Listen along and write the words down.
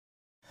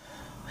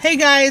Hey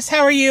guys,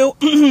 how are you?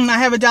 I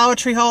have a Dollar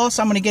Tree haul,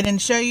 so I'm going to get in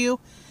and show you.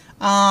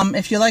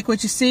 If you like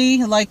what you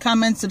see, like,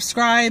 comment,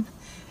 subscribe.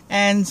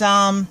 And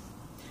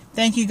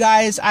thank you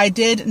guys. I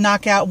did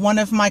knock out one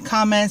of my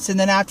comments, and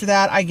then after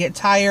that I get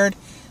tired.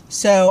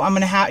 So I'm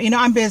going to have,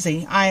 I'm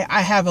busy.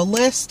 I have a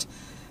list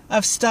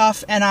of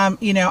stuff, and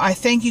I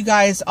thank you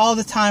guys all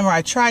the time, or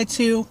I try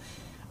to.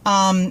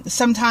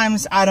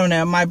 Sometimes, I don't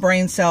know, my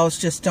brain cells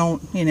just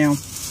don't,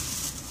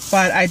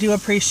 but I do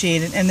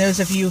appreciate it. And those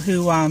of you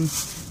who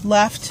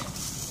left,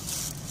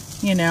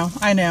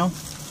 I know.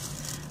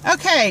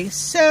 Okay,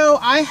 so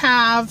I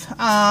have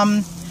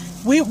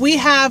we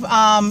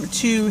have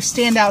to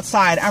stand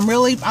outside. I'm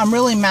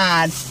really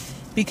mad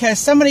because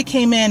somebody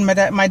came in my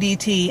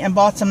DT and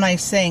bought some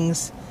nice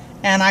things,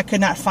 and I could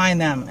not find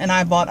them, and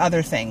I bought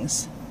other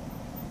things.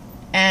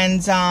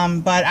 And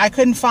but I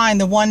couldn't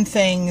find the one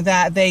thing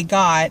that they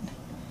got,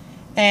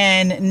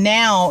 and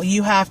now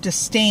you have to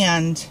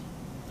stand,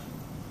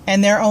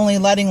 and they're only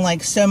letting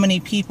like so many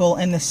people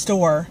in the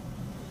store.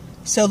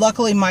 So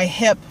luckily my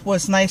hip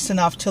was nice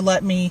enough to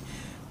let me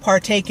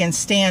partake in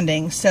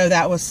standing, so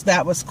that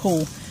was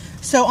cool.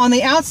 So on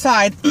the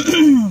outside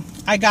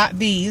I got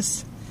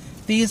these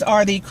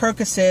are the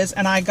crocuses,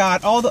 and I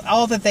got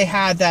all that they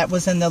had that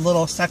was in the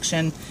little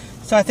section.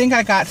 So I think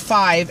I got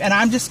 5, and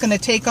I'm just going to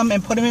take them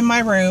and put them in my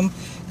room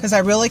because I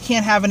really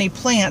can't have any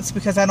plants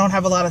because I don't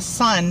have a lot of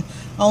sun,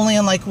 only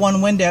in like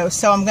one window.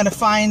 So I'm going to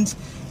find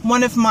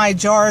one of my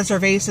jars or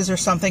vases or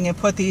something and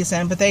put these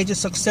in, but they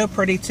just look so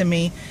pretty to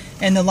me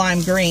in the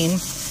lime green.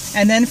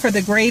 And then for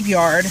the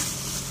graveyard,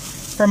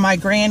 for my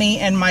granny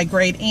and my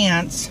great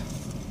aunts,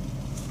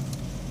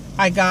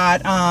 I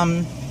got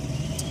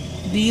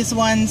these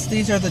ones.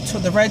 These are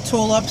the red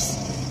tulips,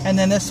 and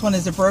then this one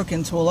is a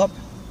broken tulip,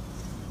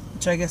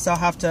 which I guess I'll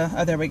have to,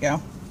 oh, there we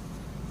go.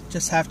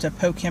 Just have to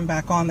poke him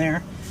back on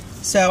there.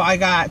 So I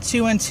got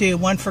 2 and 2,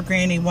 one for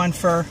Granny, one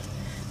for,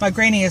 my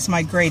Granny is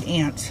my great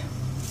aunt.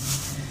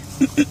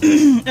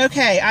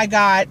 Okay,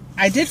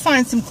 I did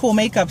find some cool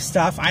makeup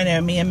stuff. I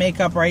know, me and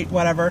makeup, right?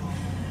 Whatever.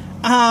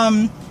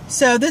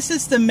 So this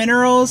is the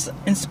Minerals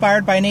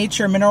Inspired by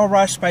Nature Mineral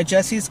Rush by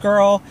Jessie's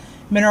Girl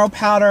mineral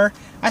powder.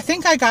 I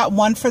think I got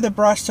one for the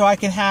brush so I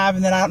can have,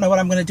 and then I don't know what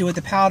I'm going to do with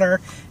the powder.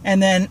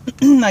 And then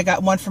I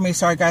got one for me.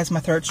 Sorry guys,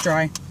 my throat's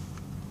dry.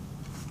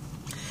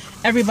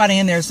 Everybody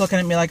in there is looking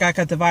at me like I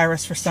got the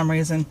virus for some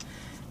reason.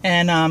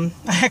 And I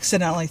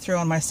accidentally threw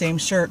on my same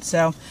shirt.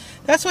 So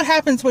that's what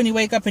happens when you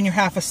wake up and you're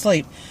half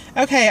asleep.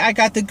 Okay, I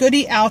got the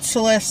Goody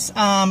Altulus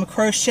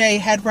crochet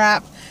head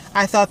wrap.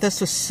 I thought this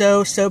was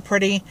so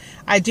pretty.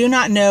 I do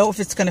not know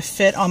if it's going to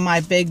fit on my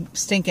big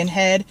stinking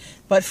head,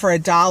 but for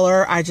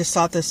 $1, I just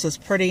thought this was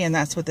pretty, and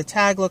that's what the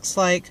tag looks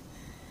like.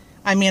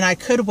 I mean, I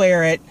could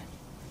wear it,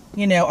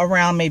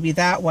 around maybe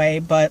that way,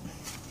 but...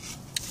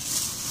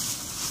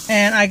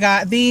 And I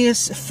got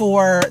these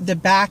for the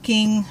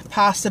backing,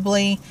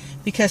 possibly,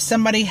 because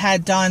somebody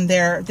had done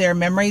their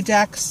memory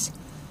decks,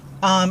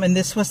 and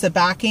this was the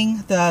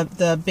backing,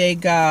 the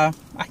big, I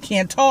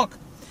can't talk,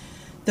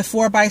 the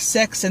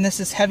 4x6, and this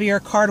is heavier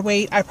card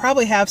weight. I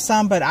probably have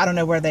some, but I don't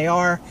know where they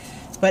are.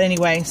 But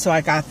anyway, so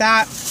I got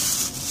that.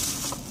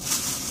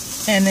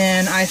 And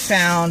then I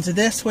found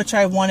this, which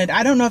I wanted.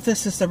 I don't know if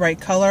this is the right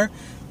color.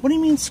 What do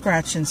you mean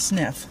scratch and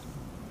sniff?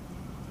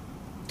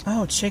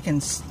 Oh,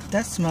 chickens.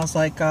 That smells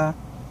like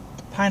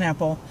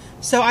pineapple.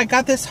 So I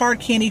got this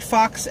hard candy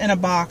fox in a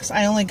box.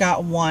 I only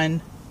got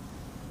one,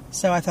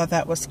 so I thought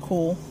that was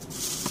cool.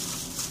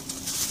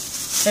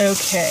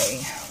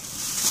 Okay.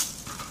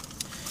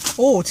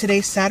 Oh,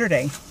 today's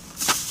Saturday.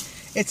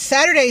 It's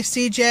Saturday,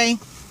 CJ.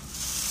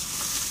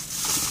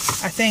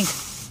 I think.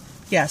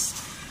 Yes.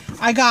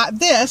 I got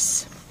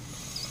this.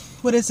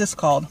 What is this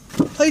called?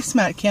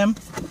 Placemat, Kim.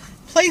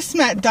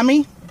 Placemat,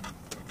 dummy.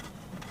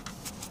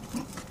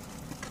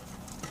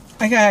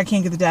 I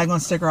can't get the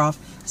daggone sticker off.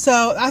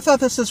 So I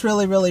thought this was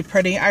really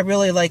pretty. I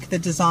really like the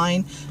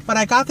design. But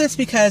I got this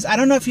because I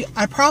don't know if you...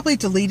 I probably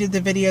deleted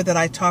the video that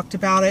I talked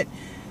about it.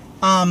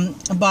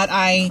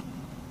 But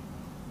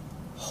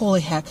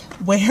holy heck.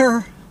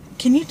 Where...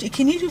 Can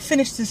you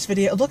finish this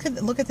video? Look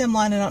at them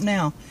lining up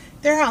now.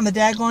 They're out on the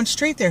daggone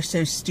street. They're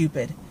so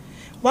stupid.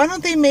 Why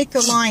don't they make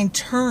the line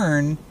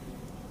turn?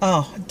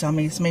 Oh,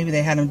 dummies. Maybe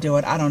they had them do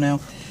it. I don't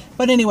know.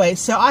 But anyway,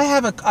 so I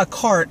have a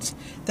cart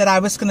that I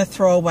was going to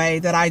throw away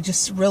that I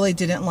just really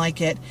didn't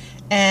like it.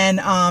 And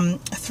I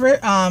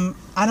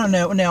don't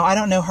know. No, I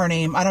don't know her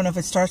name. I don't know if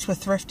it starts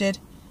with Thrifted.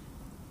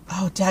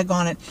 Oh,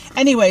 daggone it.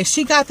 Anyway,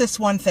 she got this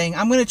one thing.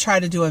 I'm going to try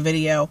to do a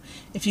video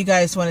if you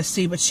guys want to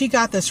see. But she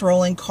got this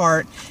rolling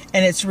cart,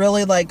 and it's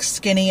really like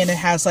skinny, and it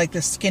has like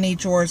the skinny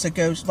drawers that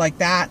goes like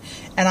that.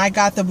 And I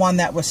got the one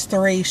that was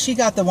 3. She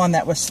got the one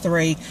that was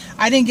 3.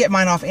 I didn't get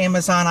mine off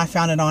Amazon. I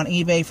found it on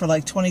eBay for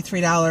like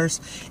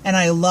 $23. And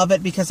I love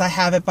it because I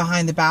have it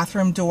behind the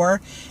bathroom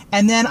door.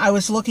 And then I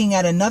was looking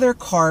at another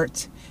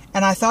cart,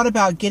 and I thought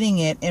about getting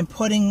it and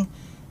putting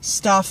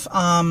stuff...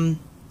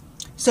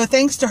 So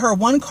thanks to her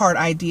one cart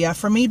idea,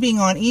 for me being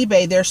on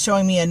eBay, they're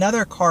showing me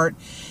another cart,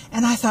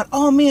 and I thought,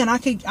 oh man, I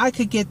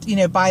could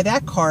get, buy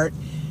that cart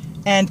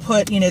and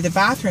put, you know, the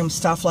bathroom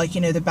stuff, like,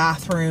 you know, the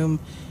bathroom,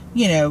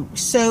 you know,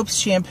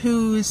 soaps,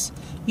 shampoos,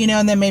 you know,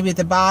 and then maybe at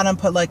the bottom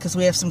put, like, because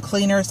we have some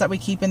cleaners that we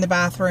keep in the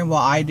bathroom, well,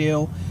 I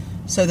do,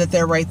 so that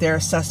they're right there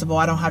accessible.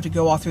 I don't have to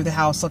go all through the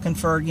house looking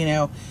for, you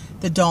know,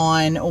 the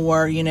Dawn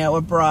or, you know,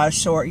 a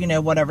brush or, you know,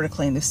 whatever to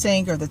clean the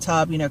sink or the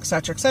tub, you know,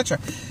 etc., etc.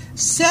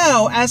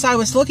 So as I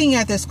was looking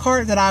at this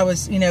cart that I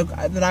was, you know,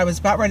 that I was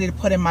about ready to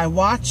put in my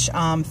watch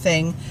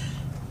thing,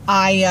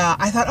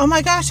 I thought, oh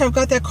my gosh, I've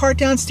got that cart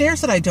downstairs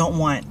that I don't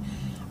want.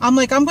 I'm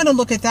like, I'm going to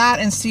look at that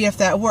and see if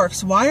that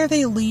works. Why are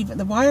they leaving?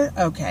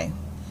 Okay.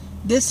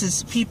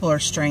 People are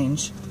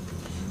strange.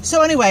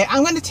 So anyway,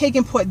 I'm going to take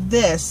and put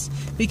this,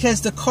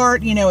 because the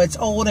cart, you know, it's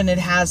old and it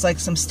has like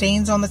some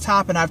stains on the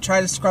top, and I've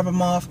tried to scrub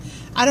them off.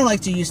 I don't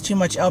like to use too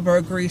much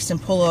elbow grease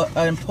and pull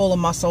a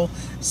muscle.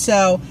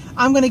 So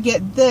I'm going to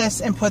get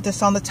this and put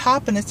this on the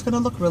top, and it's going to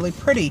look really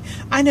pretty.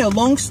 I know,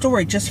 long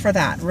story just for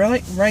that,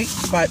 really, right?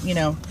 But, you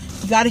know,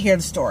 you got to hear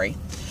the story.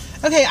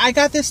 Okay, I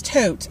got this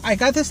tote. I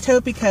got this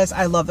tote because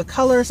I love the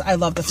colors, I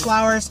love the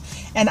flowers,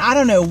 and I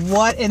don't know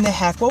what in the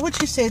heck, what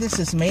would you say this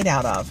is made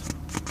out of?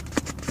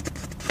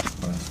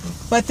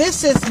 But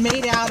this is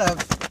made out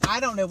of, I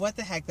don't know what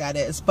the heck that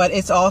is, but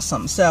it's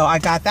awesome. So I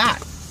got that.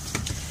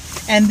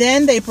 And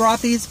then they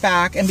brought these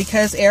back, and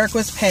because Eric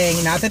was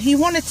paying, not that he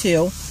wanted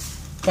to,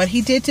 but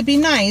he did to be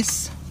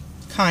nice,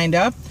 kind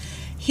of,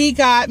 he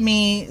got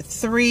me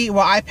 3,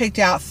 well, I picked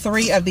out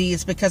 3 of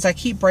these because I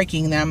keep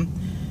breaking them.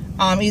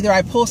 Either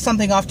I pull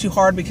something off too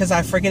hard because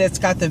I forget it's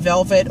got the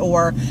velvet,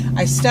 or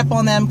I step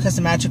on them because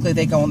magically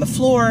they go on the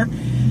floor.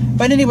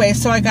 But anyway,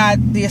 so I got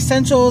the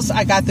essentials,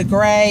 I got the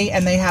gray,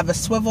 and they have the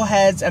swivel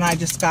heads, and I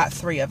just got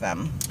 3 of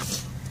them.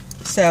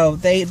 So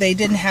they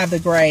didn't have the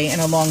gray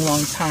in a long,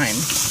 long time.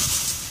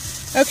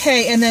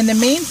 Okay, and then the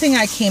main thing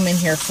I came in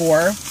here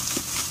for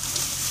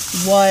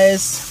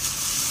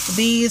was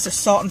these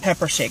salt and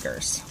pepper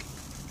shakers.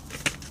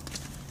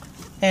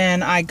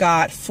 And I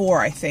got 4,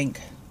 I think.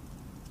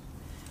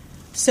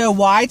 So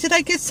why did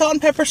I get salt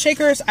and pepper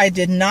shakers? I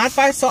did not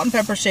buy salt and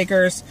pepper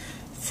shakers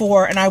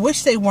for, and I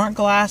wish they weren't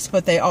glass,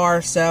 but they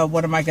are, so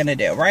what am I going to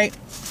do, right?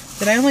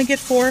 Did I only get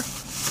 4?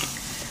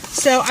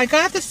 So I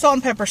got the salt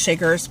and pepper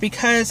shakers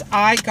because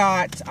I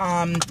got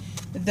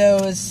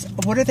those,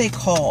 what are they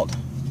called?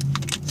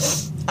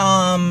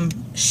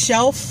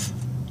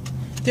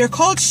 They're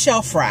called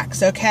shelf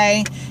racks,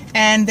 okay?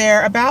 And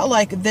they're about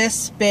like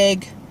this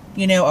big,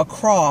 you know,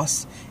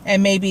 across,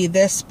 and maybe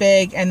this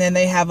big, and then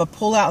they have a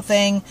pull-out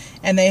thing,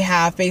 and they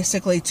have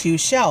basically 2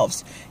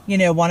 shelves, you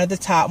know, one at the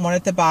top, one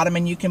at the bottom,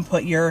 and you can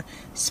put your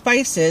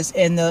spices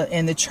in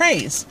the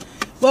trays.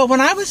 Well,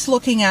 when I was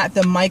looking at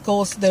the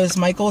Michaels, those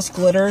Michaels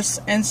glitters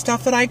and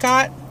stuff that I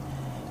got,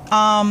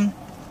 and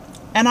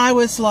I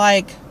was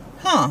like,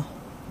 huh.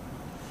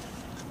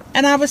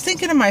 And I was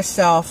thinking to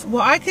myself,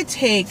 well, I could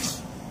take,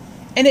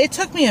 and it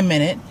took me a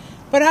minute,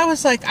 but I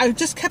was like, I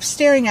just kept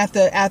staring at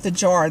the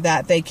jar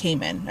that they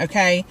came in,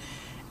 okay?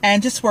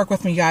 And just work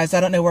with me, guys.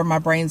 I don't know where my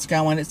brain's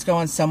going. It's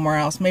going somewhere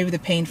else. Maybe the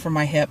pain from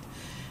my hip.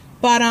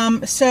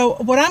 But, so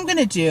what I'm going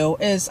to do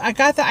is I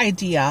got the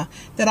idea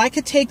that I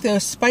could take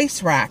those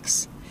spice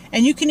racks,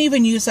 and you can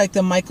even use like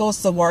the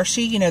Michaels, the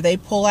washi, you know, they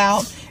pull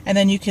out, and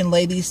then you can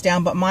lay these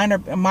down, but mine are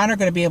going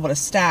to be able to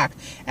stack.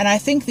 And I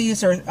think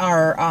these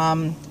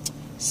are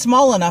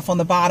small enough on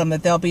the bottom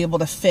that they'll be able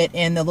to fit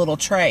in the little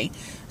tray.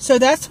 So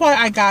that's why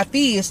I got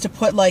these, to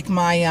put like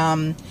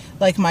my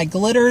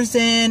glitters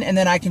in, and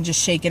then I can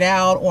just shake it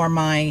out, or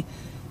my,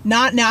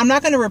 now I'm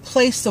not going to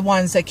replace the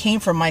ones that came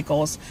from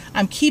Michaels.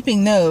 I'm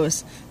keeping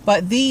those,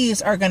 but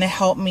these are going to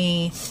help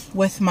me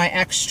with my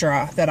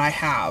extra that I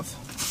have.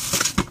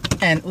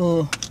 And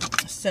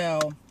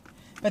so,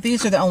 but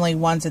these are the only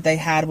ones that they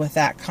had with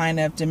that kind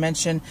of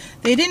dimension.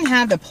 They didn't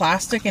have the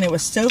plastic, and it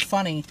was so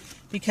funny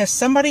because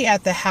somebody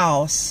at the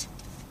house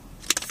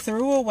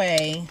threw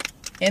away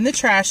in the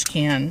trash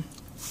can.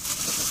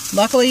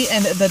 Luckily,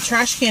 and the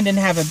trash can didn't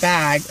have a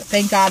bag.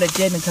 Thank God it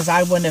didn't, because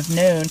I wouldn't have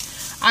known.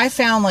 I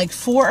found like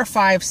 4 or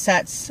 5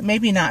 sets,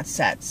 maybe not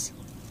sets.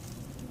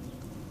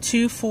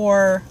 2,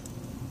 4,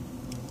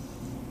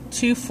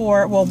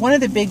 well, one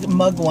of the big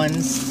mug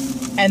ones,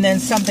 and then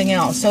something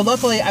else. So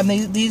luckily, I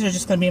mean, these are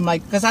just going to be my,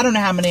 because I don't know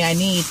how many I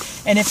need.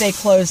 And if they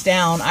close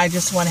down, I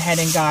just went ahead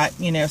and got,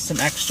 you know, some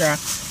extra.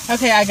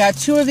 Okay, I got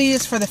 2 of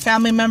these for the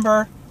family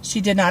member.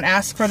 She did not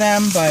ask for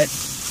them, but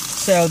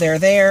so they're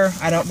there.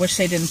 I don't wish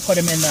they didn't put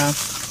them in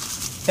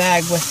the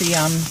bag with the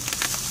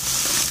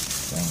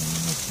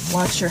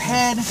watch your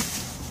head.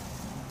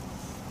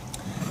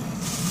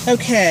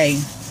 Okay,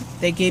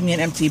 they gave me an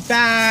empty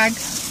bag.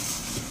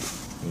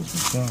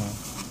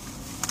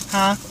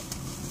 Huh?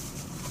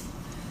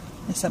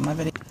 I set my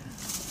video.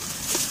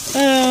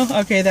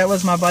 Oh, okay, that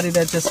was my buddy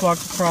that just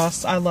walked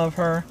across. I love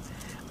her.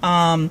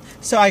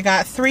 So I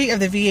got 3 of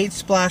the V8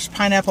 Splash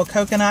Pineapple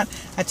Coconut.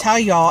 I tell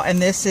y'all,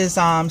 and this is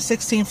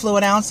 16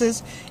 fluid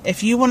ounces.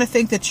 If you want to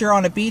think that you're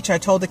on a beach, I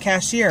told the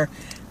cashier,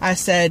 I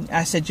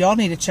said y'all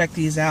need to check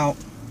these out.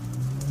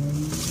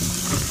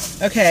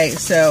 Okay,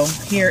 so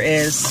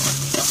here's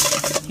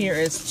Here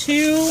is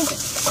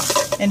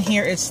 2, and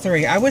here is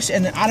 3. I wish,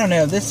 and I don't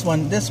know, this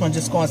one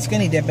just going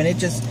skinny dip, and it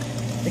just,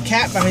 the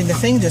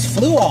thing just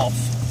flew off.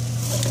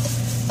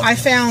 I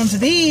found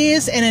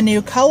these in a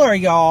new color,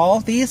 y'all.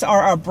 These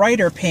are a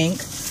brighter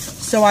pink,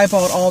 so I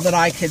bought all that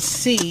I could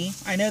see.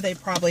 I know they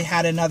probably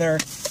had another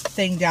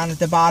thing down at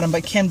the bottom,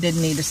 but Kim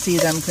didn't need to see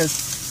them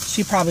because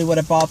she probably would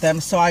have bought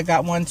them. So I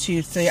got 1,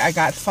 2, 3, I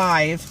got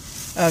 5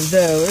 of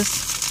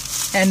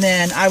those. And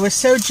then I was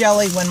so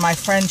jelly when my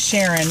friend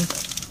Sharon,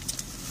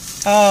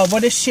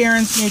 what is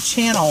Sharon's new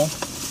channel?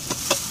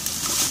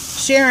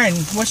 Sharon,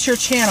 what's your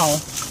channel?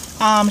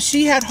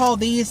 She had hauled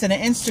these in an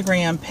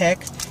Instagram pic,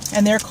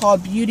 and they're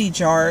called beauty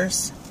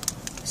jars.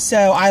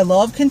 So I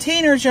love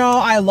containers, y'all.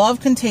 I love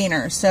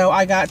containers. So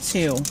I got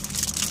 2.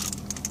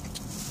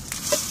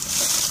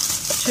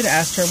 Should have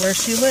asked her where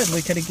she lived.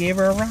 We could have gave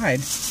her a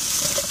ride.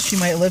 She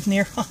might live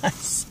near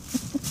us.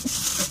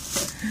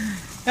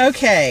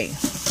 Okay.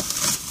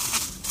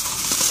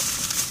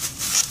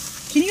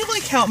 Can you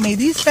like help me?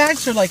 These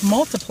bags are like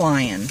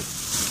multiplying.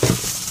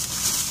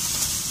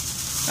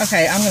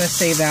 Okay, I'm gonna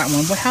save that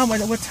one.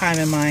 What time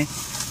am I?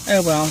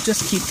 Oh well,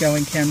 just keep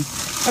going, Kim.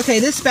 Okay,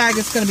 this bag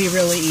is gonna be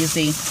really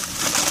easy.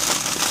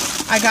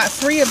 I got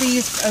 3 of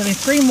these.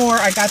 3 more.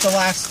 I got the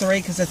last 3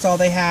 because that's all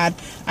they had.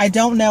 I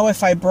don't know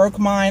if I broke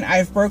mine.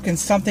 I've broken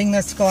something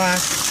that's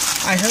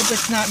glass. I hope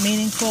it's not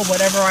meaningful,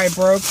 whatever I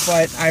broke,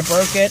 but I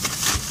broke it.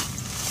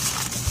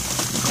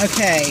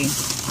 Okay.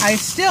 I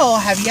still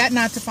have yet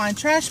not to find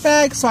trash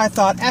bags, so I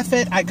thought, F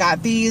it. I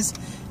got these.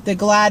 The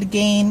Glad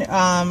Gain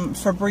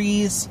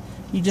Febreze.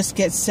 You just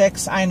get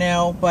 6, I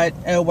know, but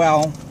oh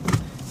well.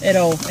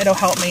 It'll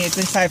help me. At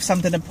least I have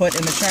something to put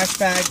in the trash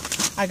bag.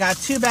 I got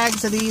 2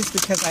 bags of these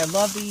because I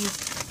love these.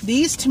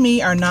 These to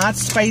me are not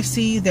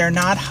spicy. They're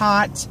not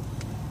hot.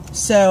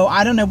 So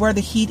I don't know where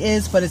the heat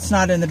is, but it's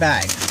not in the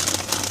bag.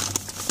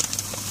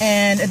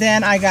 And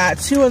then I got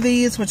 2 of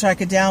these, which I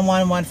could down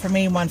one for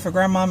me, one for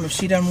Grandma. If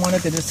she doesn't want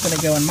it, they're just going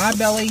to go in my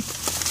belly.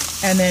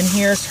 And then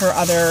here's her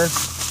other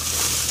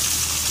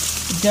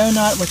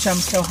donut, which I'm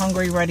so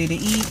hungry, ready to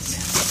eat.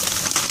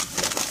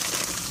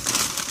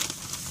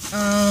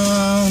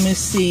 Let me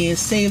see.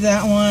 Save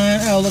that one.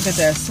 Oh, look at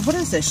this. What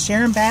is this?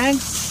 Sharing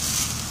bags?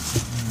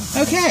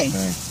 Okay.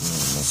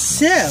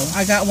 So,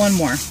 I got 1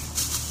 more.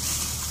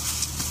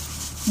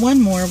 One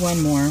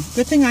more.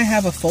 Good thing I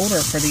have a folder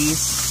for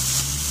these.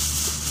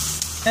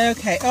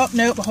 Okay. Oh,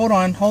 nope. Hold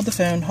on. Hold the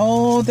phone.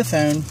 Hold the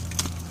phone.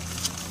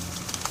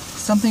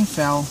 Something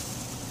fell.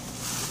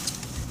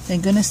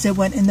 Thank goodness it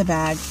went in the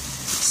bag.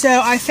 So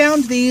I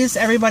found these.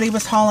 Everybody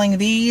was hauling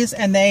these,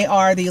 and they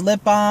are the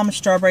Lip Balm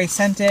Strawberry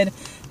Scented.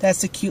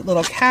 That's a cute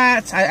little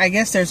cat. I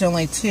guess there's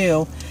only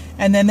 2.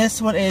 And then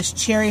this one is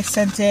Cherry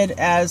Scented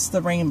as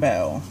the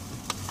rainbow.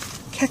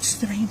 Catch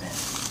the rainbow.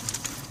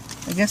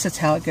 I guess that's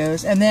how it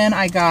goes. And then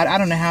I got, I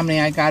don't know how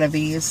many I got of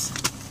these,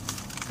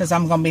 because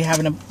I'm going to be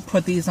having to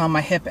put these on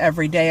my hip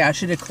every day. I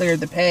should have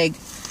cleared the peg.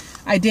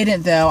 I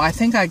didn't though. I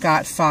think I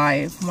got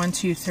 5. 1,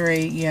 2,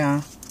 3.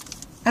 Yeah.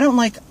 I don't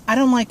like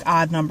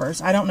odd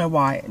numbers. I don't know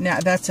why.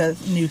 Now that's a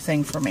new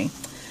thing for me.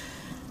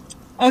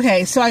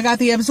 Okay, so I got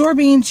the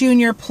Absorbine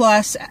Junior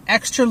Plus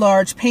Extra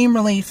Large Pain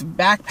Relief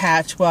Back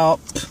Patch. Well,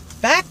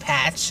 back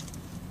patch?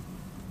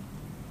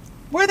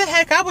 Where the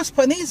heck? I was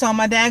putting these on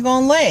my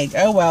daggone leg.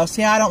 Oh well,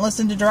 see how I don't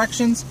listen to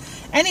directions?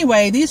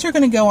 Anyway, these are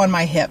going to go on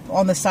my hip,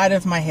 on the side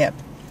of my hip.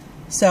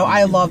 So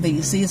I love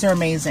these. These are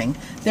amazing.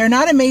 They're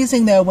not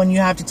amazing though when you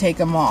have to take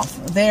them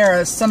off. They're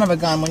a son of a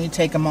gun when you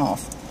take them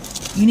off.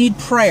 You need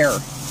prayer.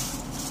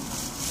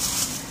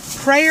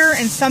 Prayer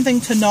and something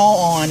to gnaw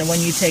on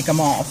when you take them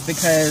off,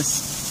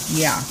 because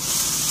yeah.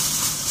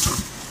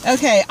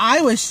 Okay,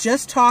 I was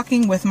just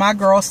talking with my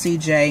girl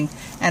CJ,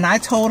 and I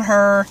told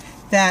her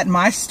that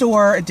my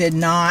store did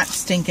not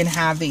stinking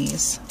have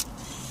these.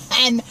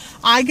 And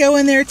I go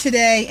in there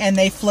today and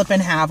they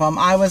flippin' have them.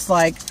 I was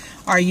like,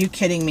 are you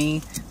kidding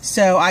me?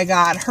 So I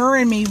got her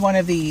and me one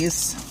of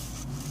these.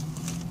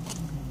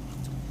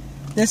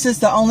 This is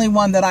the only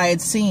one that I had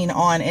seen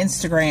on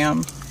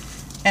Instagram.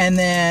 And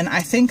then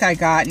I think I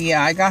got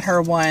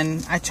her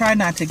one. I tried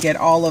not to get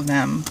all of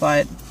them,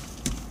 but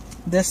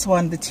this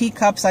one, the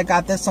teacups, I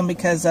got this one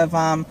because of,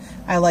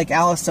 I like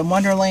Alice in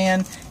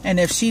Wonderland. And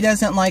if she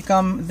doesn't like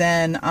them,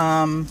 then,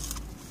 and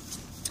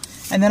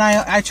then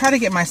I try to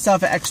get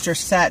myself an extra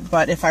set,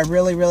 but if I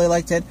really, really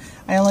liked it,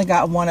 I only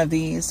got 1 of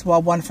these.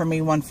 Well, 1 for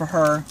me, 1 for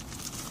her.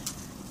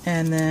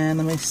 And then,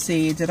 let me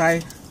see, and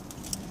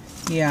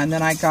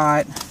then I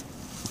got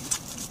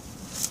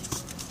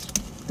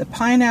the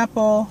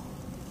pineapple.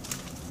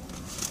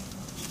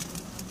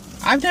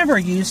 I've never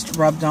used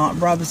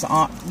rub-ons.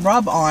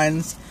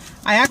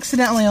 I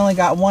accidentally only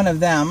got 1 of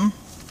them.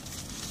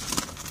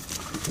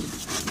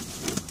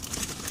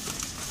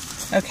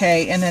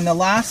 Okay, and then the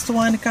last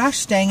one,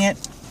 gosh dang it.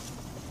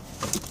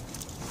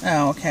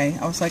 Oh, okay.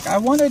 I was like, I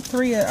wanted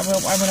 3, I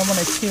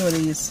wanted 2 of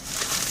these.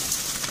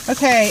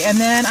 Okay, and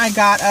then I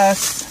got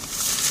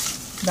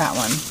us that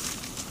one.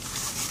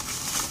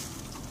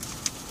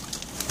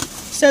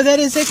 So that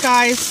is it,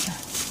 guys.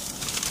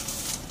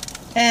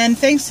 And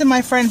thanks to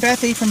my friend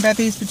Bethy from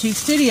Bethy's Boutique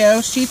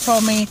Studio, she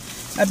told me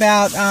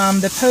about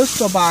the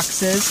postal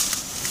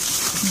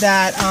boxes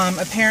that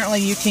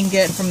apparently you can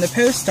get from the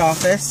post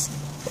office,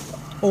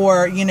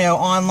 or, you know,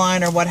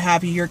 online or what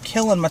have you. You're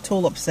killing my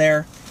tulips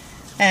there.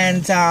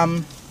 And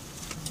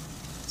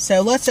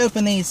so let's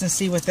open these and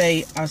see what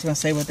they, I was going to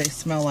say what they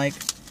smell like.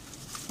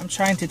 I'm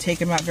trying to take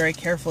them out very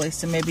carefully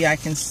so maybe I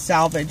can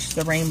salvage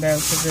the rainbow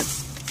because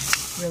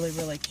it's really,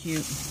 really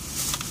cute.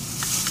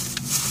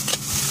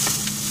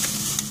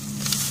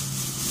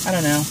 I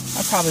don't know.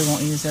 I probably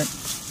won't use it.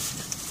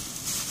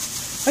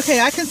 Okay,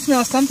 I can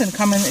smell something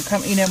coming,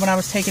 you know, when I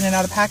was taking it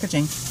out of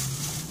packaging.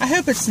 I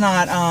hope it's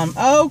not,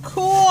 oh,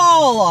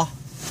 cool!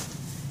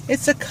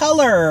 It's a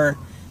color.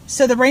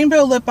 So the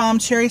Rainbow Lip Balm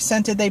Cherry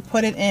Scented, they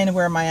put it in,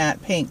 where am I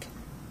at? Pink.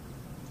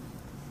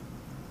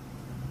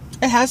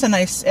 It has a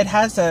nice, it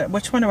has a,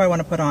 which one do I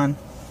want to put on?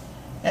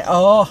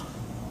 Oh.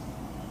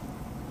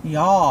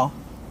 Y'all.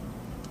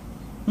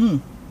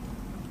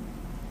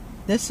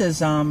 This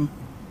is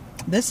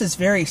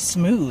very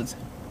smooth.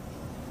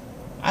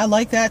 I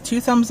like that.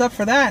 2 thumbs up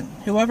for that.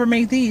 Whoever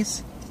made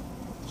these.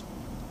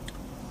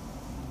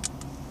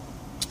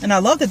 And I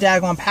love the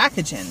daggone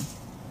packaging.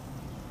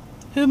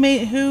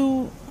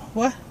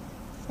 What?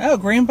 Oh,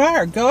 Green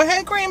Bar. Go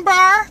ahead, Green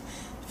Bar.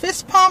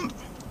 Fist pump.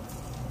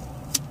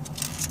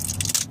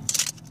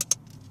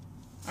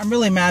 I'm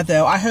really mad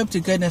though. I hope to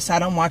goodness I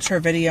don't watch her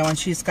video and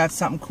she's got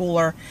something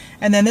cooler.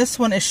 And then this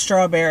one is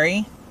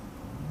strawberry.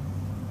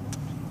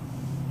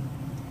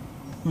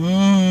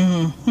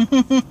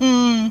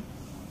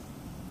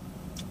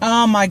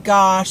 Oh my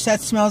gosh,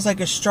 that smells like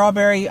a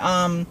strawberry,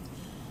 a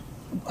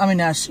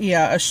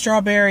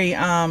strawberry,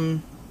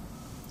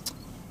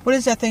 what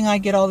is that thing I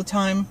get all the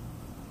time?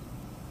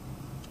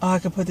 Oh, I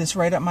could put this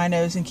right up my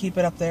nose and keep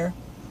it up there.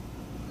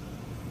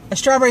 A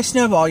strawberry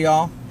snowball,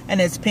 y'all. And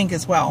it's pink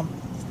as well.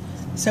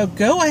 So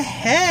go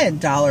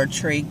ahead, Dollar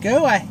Tree.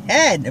 Go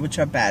ahead with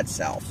your bad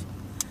self.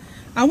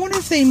 I wonder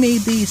if they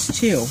made these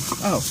too.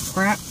 Oh,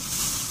 crap.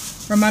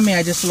 Remind me,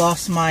 I just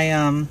lost my,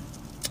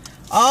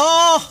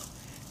 oh!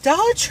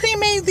 Dollar Tree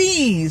made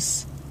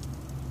these.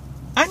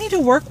 I need to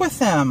work with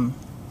them.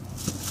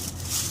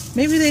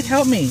 Maybe they'd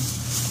help me.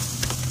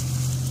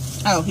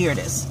 Oh, here it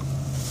is.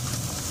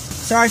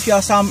 Sorry if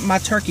y'all saw my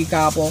turkey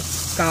gobbler,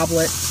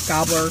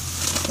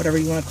 whatever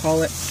you want to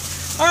call it.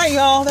 All right,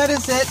 y'all, that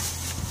is it.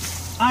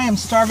 I am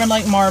starving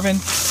like Marvin.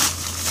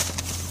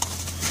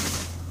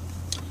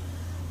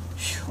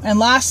 And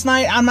last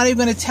night, I'm not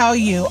even going to tell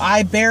you,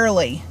 I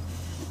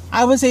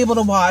was able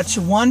to watch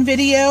one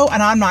video,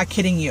 and I'm not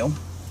kidding you.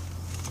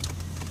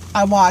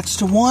 I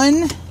watched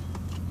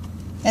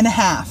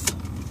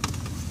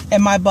 1.5,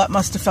 and my butt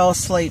must have fell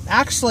asleep.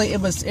 Actually, it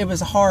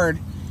was hard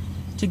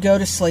to go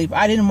to sleep.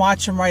 I didn't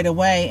watch them right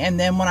away, and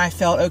then when I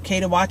felt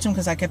okay to watch them,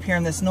 because I kept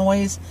hearing this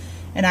noise,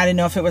 and I didn't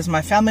know if it was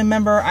my family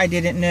member. I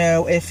didn't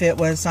know if it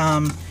was,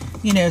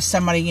 you know,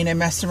 somebody, you know,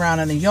 messing around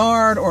in the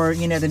yard, or,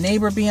 you know, the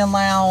neighbor being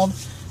loud,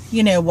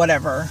 you know,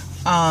 whatever.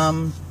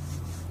 And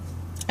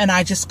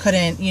I just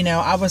couldn't, you know,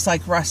 I was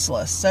like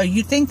restless. So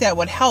you'd think that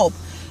would help.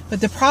 But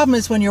the problem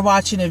is when you're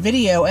watching a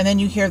video and then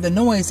you hear the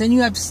noise, then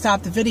you have to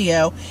stop the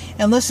video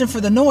and listen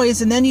for the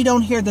noise, and then you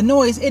don't hear the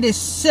noise. It is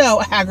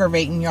so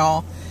aggravating,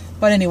 y'all.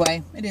 But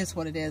anyway, it is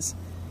what it is.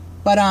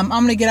 But I'm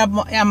gonna get up.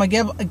 I'm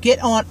gonna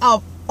get on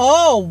up.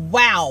 Oh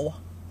wow!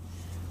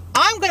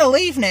 I'm gonna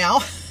leave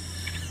now.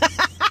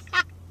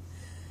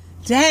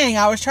 Dang!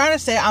 I was trying to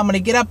say I'm gonna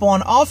get up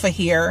on off of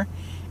here,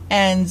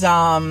 and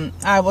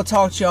I will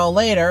talk to y'all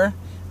later.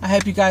 I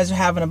hope you guys are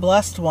having a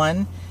blessed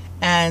one,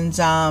 and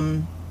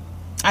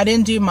I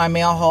didn't do my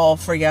mail haul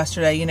for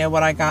yesterday, you know,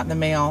 what I got in the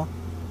mail.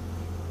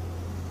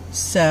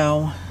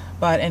 So,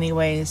 but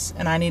anyways,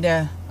 and I need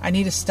to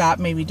stop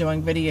maybe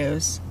doing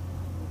videos.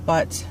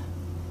 But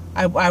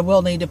I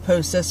will need to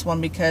post this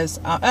one because,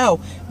 oh,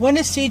 when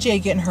is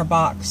CJ getting her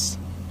box?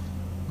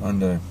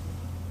 Monday.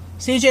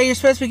 CJ, you're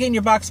supposed to be getting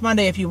your box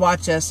Monday if you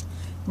watch this.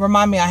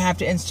 Remind me, I have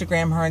to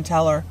Instagram her and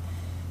tell her.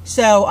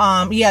 So,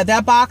 yeah,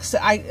 that box,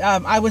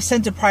 I was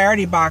sent a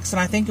priority box, and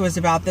I think it was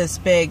about this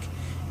big.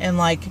 And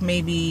like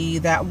maybe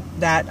that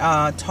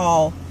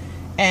tall,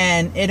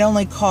 and it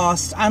only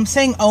cost, I'm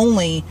saying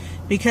only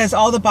because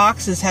all the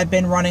boxes had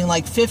been running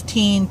like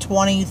 15,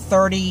 20,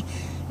 30,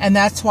 and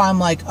that's why I'm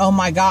like, oh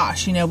my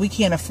gosh, you know, we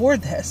can't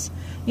afford this.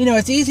 You know,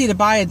 it's easy to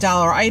buy a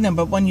 $1 item,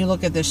 but when you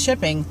look at the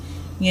shipping,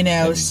 you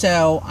know,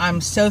 so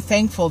I'm so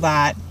thankful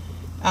that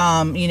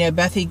you know,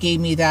 Bethy gave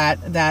me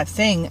that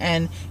thing,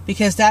 and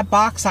because that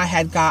box I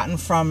had gotten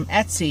from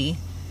Etsy,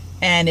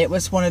 and it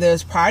was one of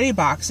those priority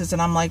boxes,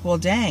 and I'm like, well,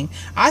 dang.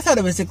 I thought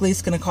it was at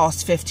least going to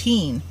cost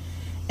 15,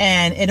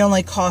 and it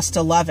only cost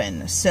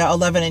 11, so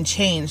 11 and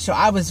change. So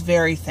I was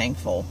very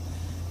thankful.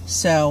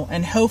 So,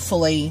 and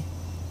hopefully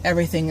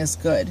everything is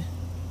good.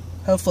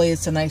 Hopefully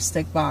it's a nice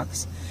thick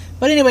box.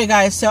 But anyway,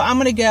 guys, so I'm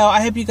going to go.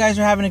 I hope you guys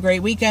are having a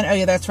great weekend. Oh,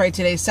 yeah, that's right.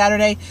 Today's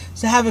Saturday.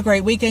 So have a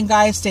great weekend,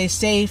 guys. Stay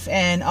safe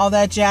and all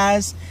that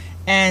jazz.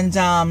 And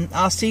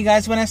I'll see you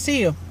guys when I see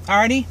you.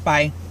 Alrighty,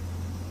 bye.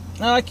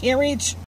 Oh, I can't reach.